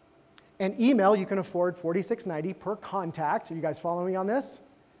 And email, you can afford $46.90 per contact. Are you guys following me on this?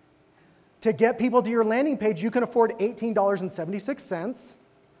 To get people to your landing page, you can afford $18.76.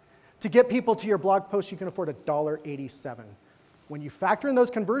 To get people to your blog post, you can afford $1.87. When you factor in those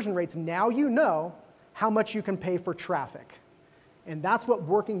conversion rates, now you know how much you can pay for traffic. And that's what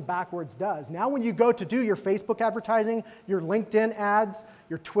working backwards does. Now when you go to do your Facebook advertising, your LinkedIn ads,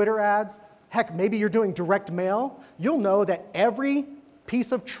 your Twitter ads, heck, maybe you're doing direct mail, you'll know that every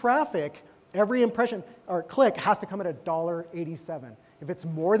piece of traffic, every impression or click has to come at $1.87. If it's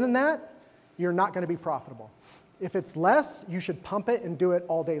more than that, you're not going to be profitable. If it's less, you should pump it and do it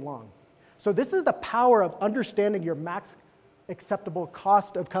all day long. So this is the power of understanding your max acceptable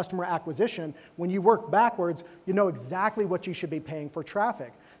cost of customer acquisition. When you work backwards, you know exactly what you should be paying for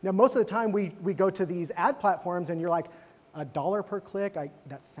traffic. Now, most of the time we go to these ad platforms and you're like, $1 per click,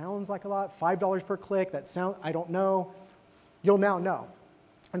 that sounds like a lot. $5 per click, I don't know. You'll now know.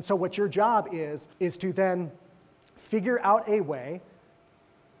 And so what your job is to then figure out a way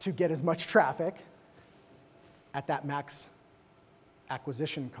to get as much traffic at that max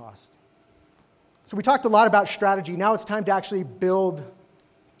acquisition cost. So we talked a lot about strategy. Now it's time to actually build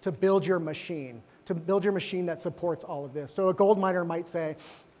your machine, that supports all of this. So a gold miner might say,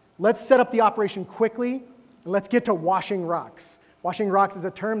 let's set up the operation quickly, and let's get to washing rocks. Washing rocks is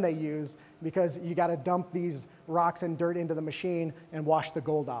a term they use because you got to dump these rocks and dirt into the machine and wash the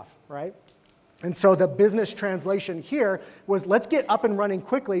gold off, right? And so the business translation here was, let's get up and running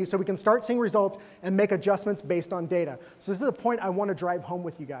quickly so we can start seeing results and make adjustments based on data. So this is a point I want to drive home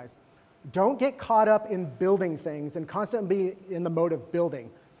with you guys. Don't get caught up in building things and constantly be in the mode of building.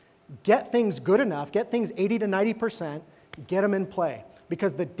 Get things good enough, get things 80 to 90%, get them in play.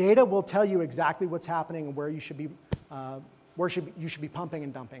 Because the data will tell you exactly what's happening and where you should be pumping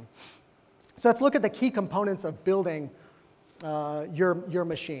and dumping. So let's look at the key components of building your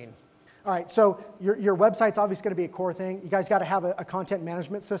machine. All right, so your website's obviously going to be a core thing. You guys got to have a content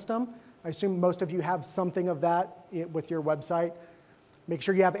management system. I assume most of you have something of that with your website. Make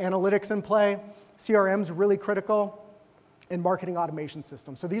sure you have analytics in play. CRM's really critical, and marketing automation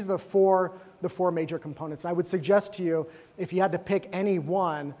system. So these are the four major components. And I would suggest to you, if you had to pick any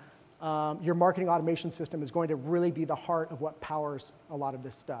one, your marketing automation system is going to really be the heart of what powers a lot of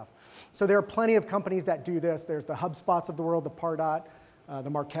this stuff. So there are plenty of companies that do this. There's the HubSpots of the world, the Pardot, the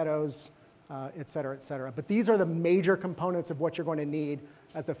Marketos, et cetera, et cetera. But these are the major components of what you're going to need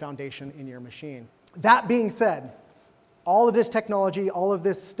as the foundation in your machine. That being said, all of this technology, all of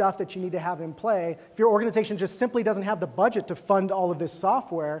this stuff that you need to have in play, if your organization just simply doesn't have the budget to fund all of this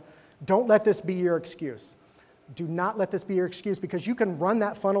software, don't let this be your excuse. Do not let this be your excuse, because you can run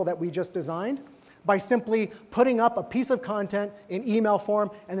that funnel that we just designed by simply putting up a piece of content in email form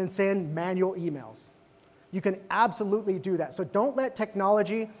and then send manual emails. You can absolutely do that. So don't let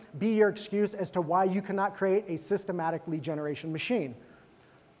technology be your excuse as to why you cannot create a systematic lead generation machine.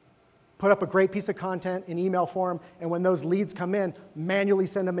 Put up a great piece of content in email form, and when those leads come in, manually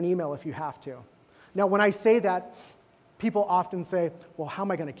send them an email if you have to. Now, when I say that, people often say, well, how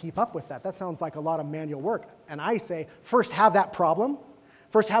am I going to keep up with that? That sounds like a lot of manual work. And I say, first have that problem.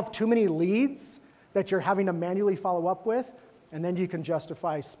 First have too many leads that you're having to manually follow up with, and then you can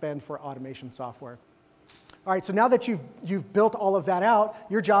justify spend for automation software. All right, so now that you've built all of that out,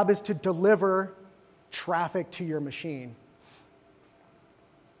 your job is to deliver traffic to your machine.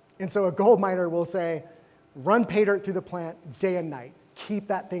 And so a gold miner will say, run pay dirt through the plant day and night. Keep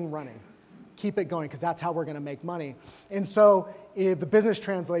that thing running. Keep it going, because that's how we're going to make money. And so the business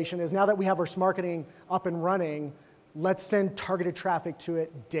translation is, now that we have our marketing up and running, let's send targeted traffic to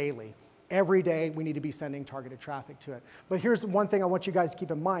it daily. Every day we need to be sending targeted traffic to it. But here's one thing I want you guys to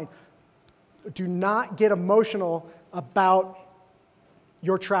keep in mind. Do not get emotional about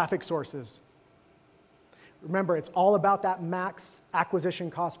your traffic sources. Remember, it's all about that max acquisition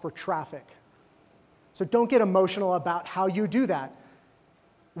cost for traffic. So don't get emotional about how you do that.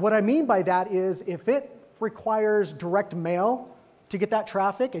 What I mean by that is, if it requires direct mail to get that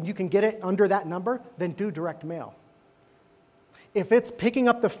traffic and you can get it under that number, then do direct mail. If it's picking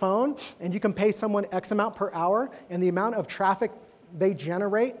up the phone and you can pay someone X amount per hour and the amount of traffic they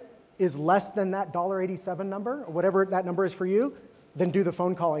generate is less than that $1.87 number, or whatever that number is for you, then do the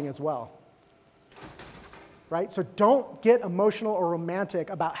phone calling as well. Right? So don't get emotional or romantic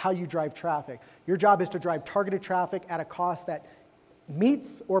about how you drive traffic. Your job is to drive targeted traffic at a cost that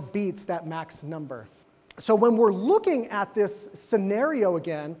meets or beats that max number. So when we're looking at this scenario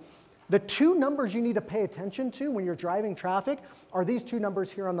again, the two numbers you need to pay attention to when you're driving traffic are these two numbers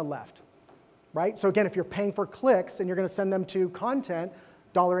here on the left. Right? So again, if you're paying for clicks and you're going to send them to content,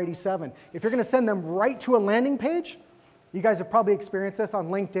 $1.87. If you're going to send them right to a landing page, you guys have probably experienced this on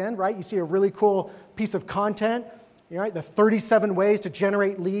LinkedIn, right? You see a really cool piece of content, right? The 37 ways to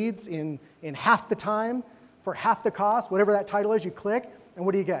generate leads in half the time for half the cost, whatever that title is, you click, and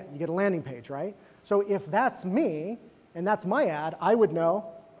what do you get? You get a landing page, right? So if that's me, and that's my ad, I would know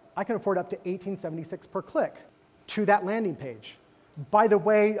I can afford up to $18.76 per click to that landing page. By the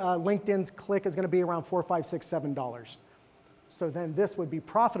way, LinkedIn's click is going to be around $4, $5, $6, $7. So then this would be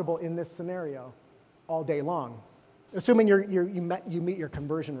profitable in this scenario all day long, assuming you meet your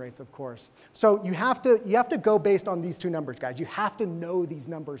conversion rates, of course. So you have to go based on these two numbers, guys. You have to know these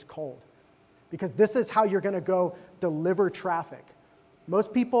numbers cold, because this is how you're going to go deliver traffic.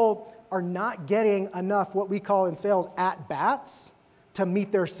 Most people are not getting enough what we call in sales at-bats to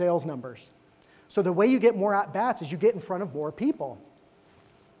meet their sales numbers. So the way you get more at-bats is you get in front of more people.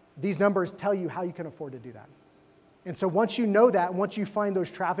 These numbers tell you how you can afford to do that. And so once you know that, once you find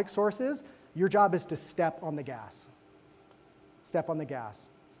those traffic sources, your job is to step on the gas. Step on the gas.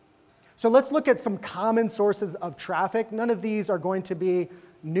 So let's look at some common sources of traffic. None of these are going to be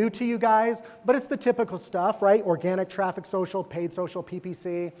new to you guys, but it's the typical stuff, right? Organic traffic, social, paid social,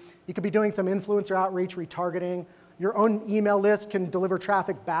 PPC. You could be doing some influencer outreach, retargeting. Your own email list can deliver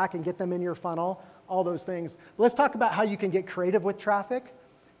traffic back and get them in your funnel, all those things. But let's talk about how you can get creative with traffic,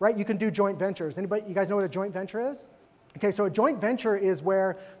 right? You can do joint ventures. Anybody, you guys know what a joint venture is? Okay, so a joint venture is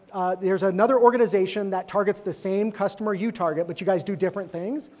where there's another organization that targets the same customer you target, but you guys do different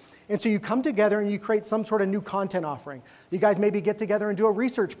things. And so you come together and you create some sort of new content offering. You guys maybe get together and do a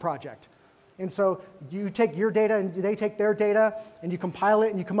research project. And so you take your data and they take their data and you compile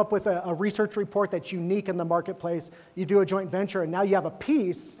it and you come up with a research report that's unique in the marketplace. You do a joint venture and now you have a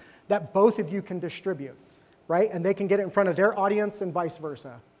piece that both of you can distribute, right? And they can get it in front of their audience and vice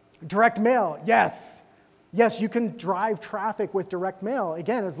versa. Direct mail, yes. Yes, you can drive traffic with direct mail,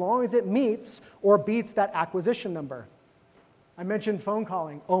 again, as long as it meets or beats that acquisition number. I mentioned phone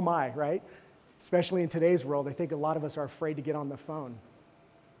calling. Oh my, right? Especially in today's world, I think a lot of us are afraid to get on the phone.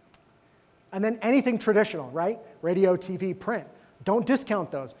 And then anything traditional, right? Radio, TV, print. Don't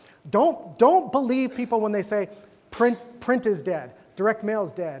discount those. Don't believe people when they say print is dead, direct mail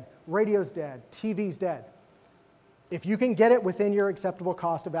is dead, radio's dead, TV's dead. If you can get it within your acceptable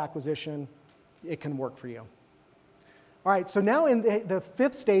cost of acquisition, it can work for you. All right, so now in the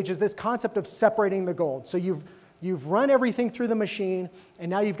fifth stage is this concept of separating the gold. So you've run everything through the machine, and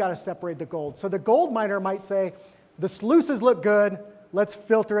now you've got to separate the gold. So the gold miner might say, the sluices look good, let's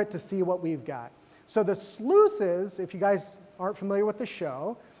filter it to see what we've got. So the sluices, if you guys aren't familiar with the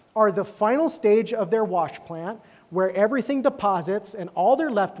show, are the final stage of their wash plant where everything deposits, and all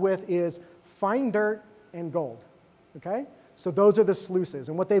they're left with is fine dirt and gold, okay? So those are the sluices.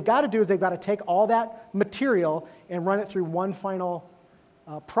 And what they've got to do is they've got to take all that material and run it through one final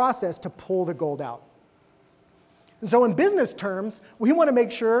process to pull the gold out. And so in business terms, we want to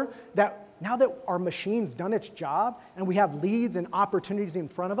make sure that now that our machine's done its job and we have leads and opportunities in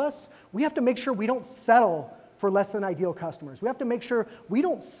front of us, we have to make sure we don't settle for less than ideal customers. We have to make sure we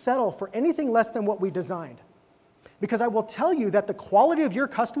don't settle for anything less than what we designed. Because I will tell you that the quality of your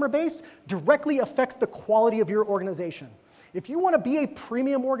customer base directly affects the quality of your organization. If you want to be a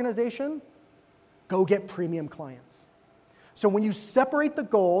premium organization, go get premium clients. So when you separate the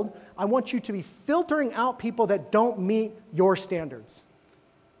gold, I want you to be filtering out people that don't meet your standards.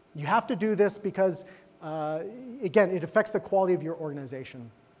 You have to do this because, again, it affects the quality of your organization.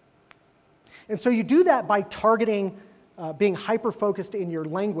 And so you do that by targeting, being hyper-focused in your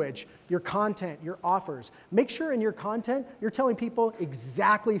language, your content, your offers. Make sure in your content you're telling people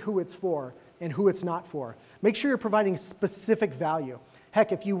exactly who it's for and who it's not for. Make sure you're providing specific value.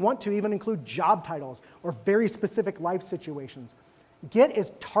 Heck, if you want to even include job titles or very specific life situations, get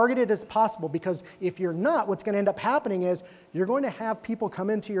as targeted as possible, because if you're not, what's going to end up happening is you're going to have people come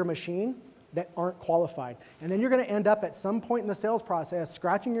into your machine that aren't qualified. And then you're going to end up at some point in the sales process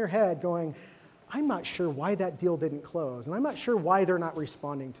scratching your head going, I'm not sure why that deal didn't close, and I'm not sure why they're not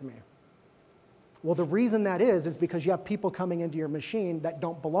responding to me. Well, the reason that is because you have people coming into your machine that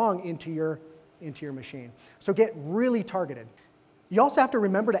don't belong into your machine. So get really targeted. You also have to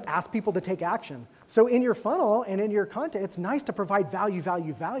remember to ask people to take action. So in your funnel and in your content, it's nice to provide value,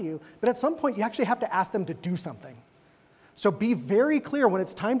 value, value, but at some point you actually have to ask them to do something. So be very clear when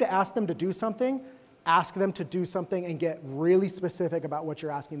it's time to ask them to do something, ask them to do something and get really specific about what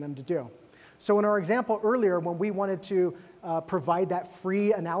you're asking them to do. So in our example earlier, when we wanted to provide that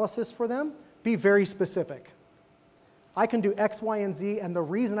free analysis for them, be very specific. I can do X, Y, and Z, and the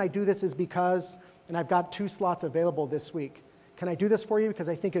reason I do this is because, and I've got 2 slots available this week. Can I do this for you? Because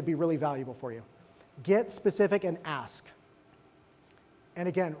I think it'd be really valuable for you. Get specific and ask. And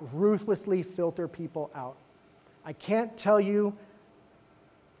again, ruthlessly filter people out. I can't tell you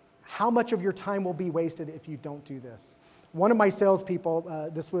how much of your time will be wasted if you don't do this. One of my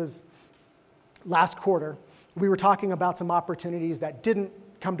salespeople, this was last quarter, we were talking about some opportunities that didn't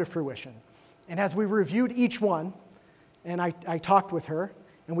come to fruition. And as we reviewed each one, and I talked with her,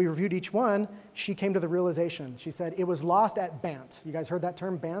 and we reviewed each one, she came to the realization. She said, it was lost at BANT. You guys heard that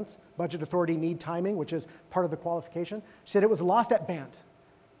term, BANT? Budget, authority, need, timing, which is part of the qualification. She said, it was lost at BANT.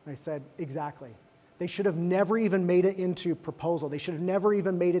 I said, exactly. They should have never even made it into proposal. They should have never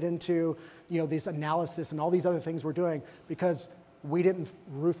even made it into, this analysis and all these other things we're doing because we didn't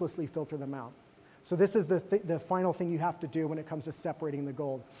ruthlessly filter them out. So this is the final thing you have to do when it comes to separating the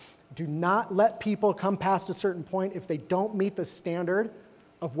gold. Do not let people come past a certain point if they don't meet the standard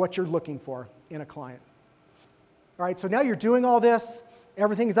of what you're looking for in a client. All right, so now you're doing all this,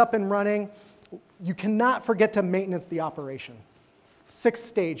 everything's up and running. You cannot forget to maintenance the operation. 6th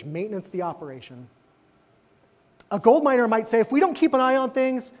stage, maintenance the operation. A gold miner might say, if we don't keep an eye on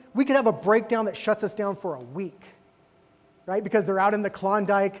things, we could have a breakdown that shuts us down for a week, right? Because they're out in the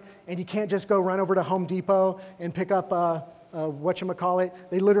Klondike, and you can't just go run over to Home Depot and pick up whatchamacallit.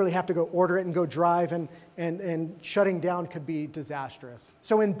 They literally have to go order it and go drive, and shutting down could be disastrous.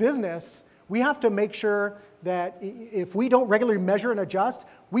 So in business, we have to make sure that if we don't regularly measure and adjust,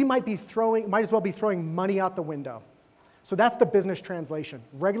 we might as well be throwing money out the window. So that's the business translation,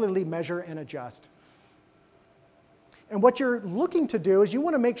 regularly measure and adjust. And what you're looking to do is you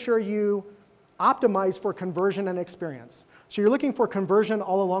want to make sure you optimize for conversion and experience. So you're looking for conversion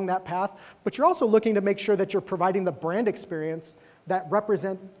all along that path, but you're also looking to make sure that you're providing the brand experience that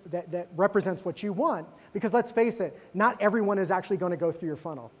represents what you want. Because let's face it, not everyone is actually going to go through your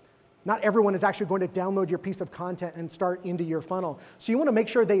funnel. Not everyone is actually going to download your piece of content and start into your funnel. So you want to make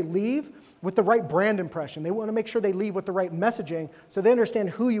sure they leave with the right brand impression. They want to make sure they leave with the right messaging so they understand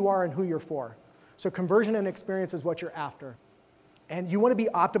who you are and who you're for. So conversion and experience is what you're after. And you want to be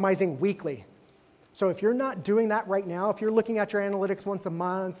optimizing weekly. So if you're not doing that right now, if you're looking at your analytics once a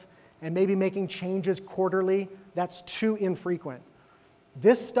month and maybe making changes quarterly, that's too infrequent.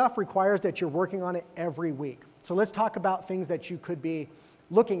 This stuff requires that you're working on it every week. So let's talk about things that you could be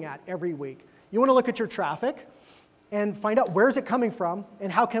looking at every week. You want to look at your traffic and find out where's it coming from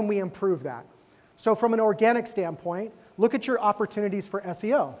and how can we improve that. So from an organic standpoint, look at your opportunities for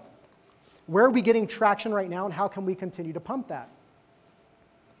SEO. Where are we getting traction right now and how can we continue to pump that?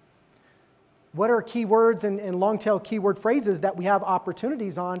 What are keywords and long-tail keyword phrases that we have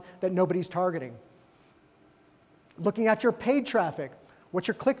opportunities on that nobody's targeting? Looking at your paid traffic. What's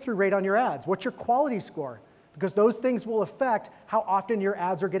your click-through rate on your ads? What's your quality score? Because those things will affect how often your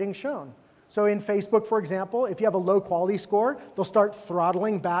ads are getting shown. So in Facebook, for example, if you have a low quality score, they'll start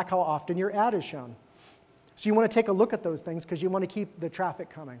throttling back how often your ad is shown. So you want to take a look at those things because you want to keep the traffic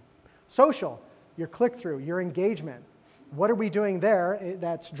coming. Social, your click-through, your engagement. What are we doing there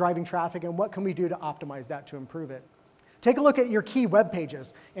that's driving traffic, and what can we do to optimize that to improve it? Take a look at your key web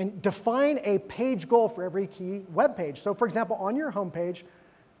pages and define a page goal for every key web page. So for example, on your homepage,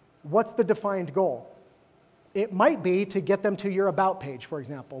 what's the defined goal? It might be to get them to your About page, for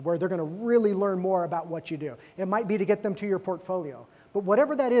example, where they're going to really learn more about what you do. It might be to get them to your portfolio. But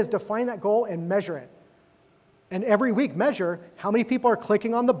whatever that is, define that goal and measure it. And every week, measure how many people are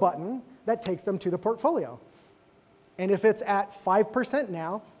clicking on the button that takes them to the portfolio. And if it's at 5%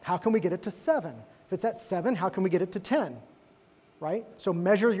 now, how can we get it to 7? If it's at 7, how can we get it to 10? Right? So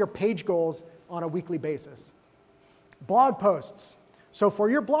measure your page goals on a weekly basis. Blog posts. So for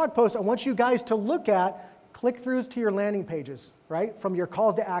your blog posts, I want you guys to look at click-throughs to your landing pages, right? From your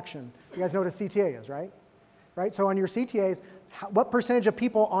calls to action. You guys know what a CTA is, right? Right? So on your CTAs, what percentage of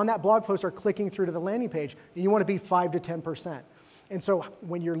people on that blog post are clicking through to the landing page? And you want to be 5 to 10%. And so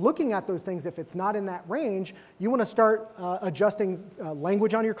when you're looking at those things, if it's not in that range, you want to start adjusting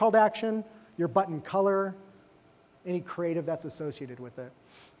language on your call to action, your button color, any creative that's associated with it.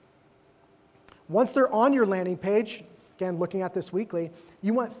 Once they're on your landing page, again, looking at this weekly,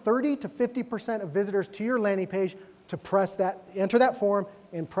 you want 30 to 50% of visitors to your landing page to press that, enter that form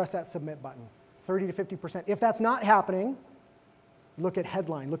and press that submit button. 30 to 50%. If that's not happening, look at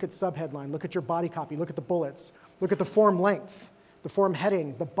headline, look at subheadline, look at your body copy, look at the bullets, look at the form length, the form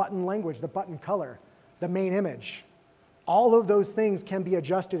heading, the button language, the button color, the main image. All of those things can be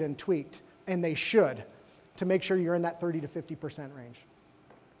adjusted and tweaked, and they should, to make sure you're in that 30 to 50% range.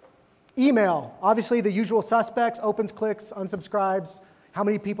 Email, obviously the usual suspects, opens, clicks, unsubscribes, how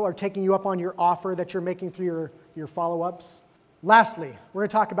many people are taking you up on your offer that you're making through your follow-ups. Lastly, we're going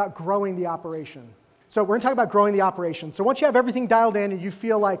to talk about growing the operation. So we're going to talk about growing the operation. So once you have everything dialed in and you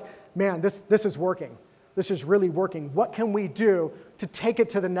feel like, man, this is working, this is really working, what can we do to take it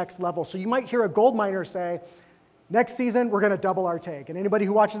to the next level? So you might hear a gold miner say, next season, we're going to double our take. And anybody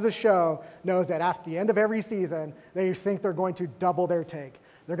who watches the show knows that at the end of every season, they think they're going to double their take.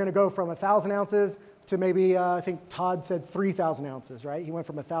 They're going to go from 1,000 ounces to maybe, I think Todd said 3,000 ounces, right? He went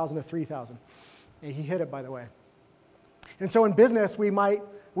from 1,000 to 3,000. And he hit it, by the way. And so in business, we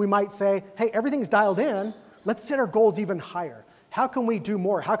might say, hey, everything's dialed in. Let's set our goals even higher. How can we do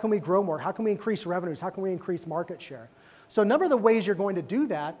more? How can we grow more? How can we increase revenues? How can we increase market share? So a number of the ways you're going to do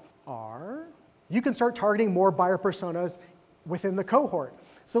that are, you can start targeting more buyer personas within the cohort.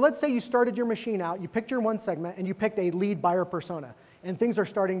 So let's say you started your machine out, you picked your one segment, and you picked a lead buyer persona, and things are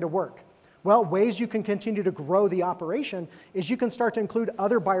starting to work. Well, ways you can continue to grow the operation is you can start to include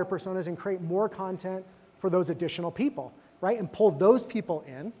other buyer personas and create more content for those additional people, right? And pull those people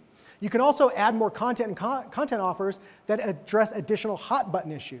in. You can also add more content and content offers that address additional hot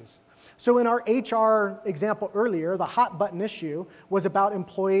button issues. So in our HR example earlier, the hot button issue was about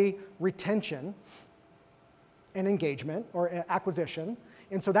employee retention and engagement or acquisition.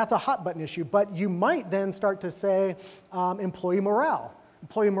 And so that's a hot button issue. But you might then start to say employee morale.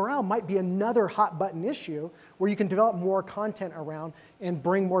 Employee morale might be another hot button issue where you can develop more content around and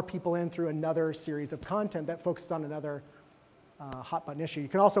bring more people in through another series of content that focuses on another hot button issue. You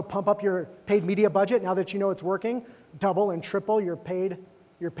can also pump up your paid media budget now that you know it's working, double and triple your paid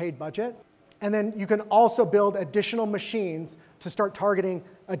budget. And then you can also build additional machines to start targeting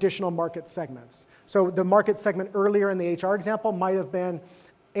additional market segments. So the market segment earlier in the HR example might have been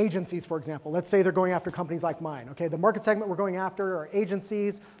agencies, for example. Let's say they're going after companies like mine. Okay, the market segment we're going after are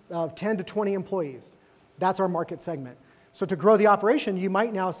agencies of 10 to 20 employees. That's our market segment. So to grow the operation, you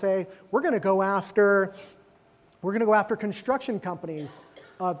might now say, we're going to go after construction companies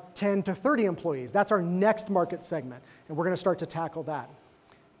of 10 to 30 employees. That's our next market segment, and we're going to start to tackle that.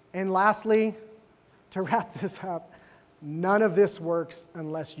 And lastly, to wrap this up, none of this works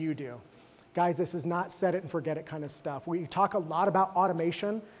unless you do. Guys, this is not set it and forget it kind of stuff. We talk a lot about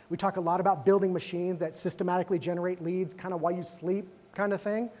automation. We talk a lot about building machines that systematically generate leads, kind of while you sleep kind of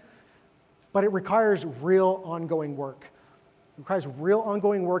thing. But it requires real ongoing work. It requires real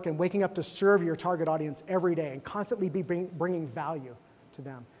ongoing work and waking up to serve your target audience every day and constantly be bringing value to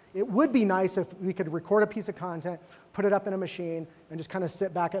them. It would be nice if we could record a piece of content, put it up in a machine, and just kind of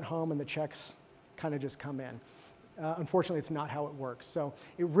sit back at home and the checks kind of just come in. Unfortunately, it's not how it works. So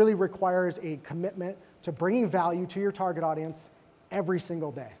it really requires a commitment to bringing value to your target audience every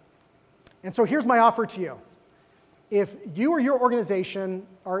single day. And so here's my offer to you. If you or your organization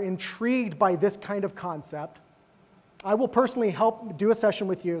are intrigued by this kind of concept, I will personally help do a session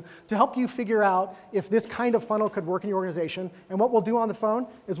with you to help you figure out if this kind of funnel could work in your organization. And what we'll do on the phone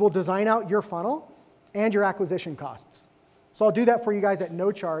is we'll design out your funnel and your acquisition costs. So I'll do that for you guys at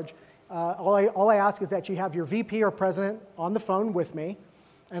no charge. All I ask is that you have your VP or president on the phone with me,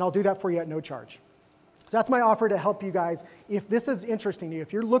 and I'll do that for you at no charge. So that's my offer to help you guys. If this is interesting to you,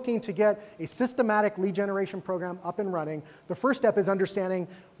 if you're looking to get a systematic lead generation program up and running, the first step is understanding,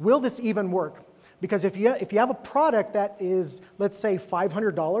 will this even work? Because if you have a product that is, let's say,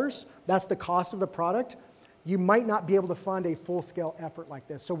 $500, that's the cost of the product, you might not be able to fund a full-scale effort like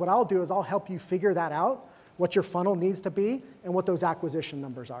this. So what I'll do is I'll help you figure that out, what your funnel needs to be, and what those acquisition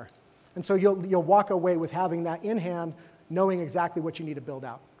numbers are. And so you'll walk away with having that in hand, knowing exactly what you need to build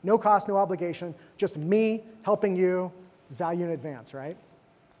out. No cost, no obligation, just me helping you, value in advance, right?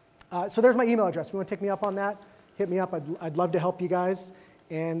 So there's my email address. If you want to take me up on that, hit me up. I'd love to help you guys.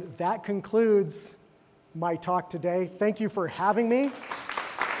 And that concludes my talk today. Thank you for having me.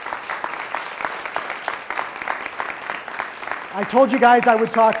 I told you guys I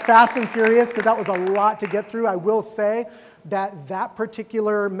would talk fast and furious because that was a lot to get through. I will say that that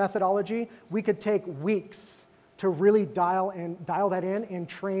particular methodology, we could take weeks to really dial that in and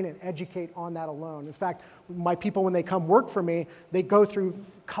train and educate on that alone. In fact, my people, when they come work for me, they go through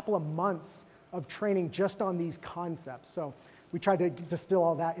a couple of months of training just on these concepts. So we tried to distill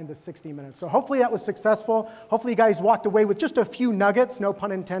all that into 60 minutes. So hopefully that was successful. Hopefully you guys walked away with just a few nuggets, no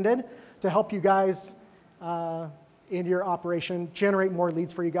pun intended, to help you guys in your operation, generate more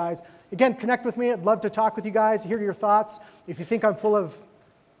leads for you guys. Again, connect with me. I'd love to talk with you guys, hear your thoughts. If you think I'm full of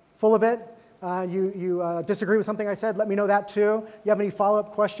it, you disagree with something I said, let me know that too. You have any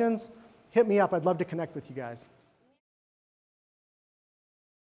follow-up questions, hit me up. I'd love to connect with you guys.